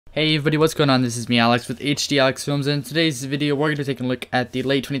Hey everybody, what's going on? This is me, Alex, with HDAlexFilms, and in today's video, we're going to take a look at the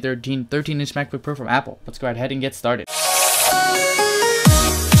late 2013 13-inch MacBook Pro from Apple. Let's go ahead and get started.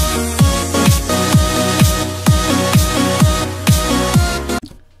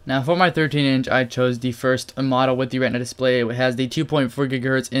 Now for my 13-inch, I chose the first model with the Retina display. It has the 2.4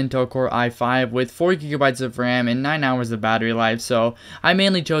 GHz Intel Core i5 with 4 GB of RAM and 9 hours of battery life. So I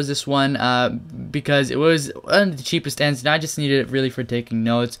mainly chose this one because it was one of the cheapest ends, and I just needed it really for taking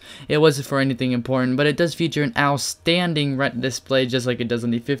notes. It wasn't for anything important, but it does feature an outstanding Retina display just like it does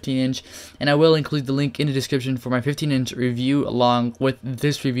on the 15-inch. And I will include the link in the description for my 15-inch review along with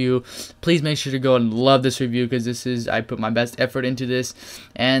this review. Please make sure to go and love this review because I put my best effort into this.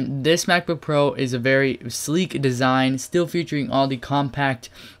 And this MacBook Pro is a very sleek design, still featuring all the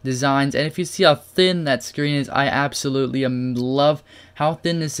compact designs. And if you see how thin that screen is, I absolutely love how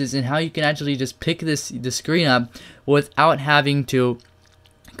thin this is and how you can actually just pick the screen up without having to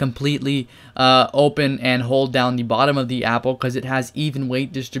completely open and hold down the bottom of the Apple, because it has even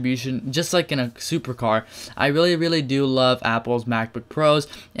weight distribution just like in a supercar. I really do love Apple's MacBook Pros,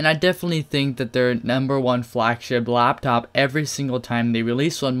 and I definitely think that they're #1 flagship laptop every single time they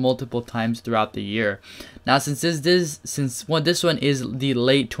release one, multiple times throughout the year. Now since this one is the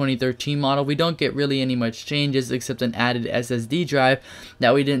late 2013 model, we don't get really any much changes except an added SSD drive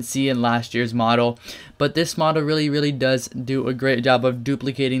that we didn't see in last year's model. But this model really does do a great job of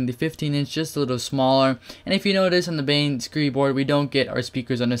duplicating the 15-inch, just a little smaller. And if you notice on the main screen board, we don't get our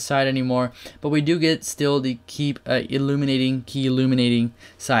speakers on the side anymore, but we do get still the key illuminating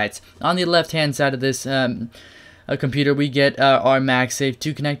sides. On the left hand side of this computer, we get our MagSafe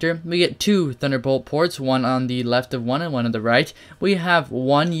 2 connector. We get two Thunderbolt ports, one on the left of one and one on the right. We have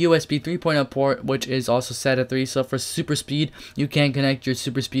one USB 3.0 port, which is also SATA 3, so for super speed, you can connect your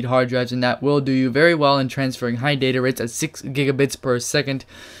super speed hard drives, and that will do you very well in transferring high data rates at 6 gigabits per second.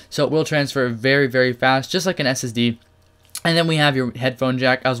 So it will transfer very fast, just like an SSD. And then we have your headphone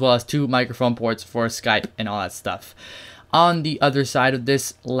jack, as well as two microphone ports for Skype and all that stuff. On the other side of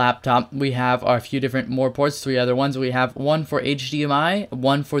this laptop, we have our few different more ports, three other ones. We have one for HDMI,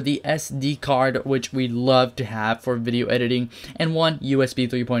 one for the SD card, which we love to have for video editing, and one USB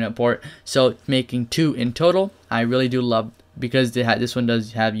 3.0 port, so making two in total. I really do love, because this one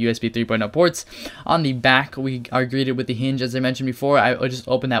does have USB 3.0 ports. On the back, we are greeted with the hinge, as I mentioned before. I will just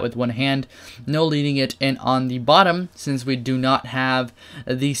open that with one hand, no leading it. And on the bottom, since we do not have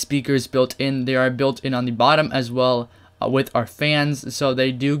the speakers built in, they are built in on the bottom as well with our fans, so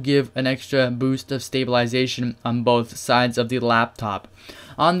they do give an extra boost of stabilization on both sides of the laptop.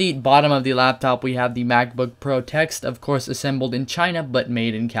 On the bottom of the laptop, we have the MacBook Pro text, of course assembled in China but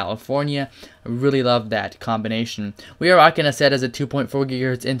made in California. I really love that combination. We are rocking a set as a 2.4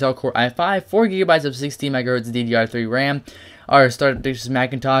 GHz Intel Core i5, 4 GB of 16 MHz DDR3 RAM. Our startup disk is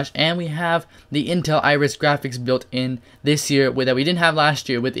Macintosh, and we have the Intel Iris graphics built in this year that we didn't have last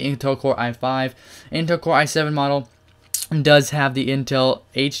year with the Intel Core i5. Intel Core i7 model does have the Intel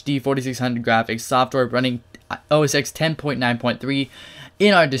HD 4600 graphics software running OS X 10.9.3.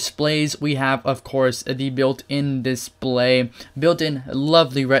 In our displays, we have, of course, the built-in display, built-in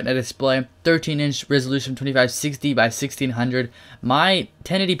lovely Retina display, 13-inch resolution 2560 by 1600. My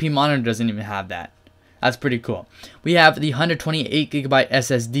 1080p monitor doesn't even have that. That's pretty cool. We have the 128 GB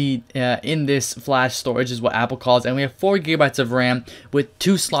SSD in this flash storage, is what Apple calls, and we have 4 GB of RAM with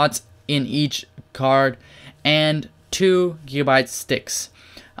 2 slots in each card and 2 GB sticks.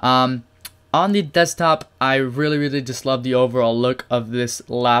 On the desktop, I really just love the overall look of this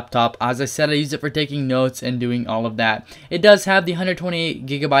laptop. As I said, I use it for taking notes and doing all of that. It does have the 128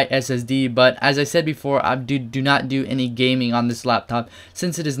 GB SSD, but as I said before, I do not do any gaming on this laptop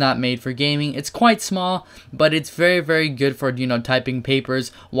since it is not made for gaming. It's quite small, but it's very good for, you know, typing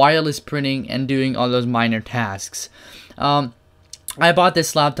papers, wireless printing, and doing all those minor tasks. I bought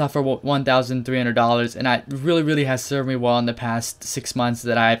this laptop for $1,300, and it really has served me well in the past 6 months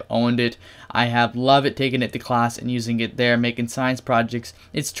that I've owned it. I have loved it, taking it to class and using it there, making science projects.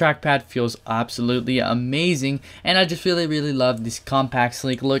 Its trackpad feels absolutely amazing, and I just really love this compact,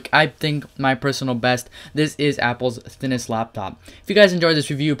 sleek look. I think my personal best, this is Apple's thinnest laptop. If you guys enjoyed this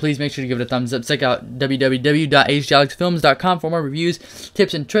review, please make sure to give it a thumbs up. Check out www.HDAlexFilms.com for more reviews,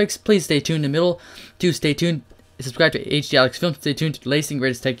 tips, and tricks. Please stay tuned in the middle to stay tuned. Subscribe to HDAlexFilms. Stay tuned to the latest and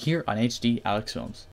greatest tech here on HDAlexFilms.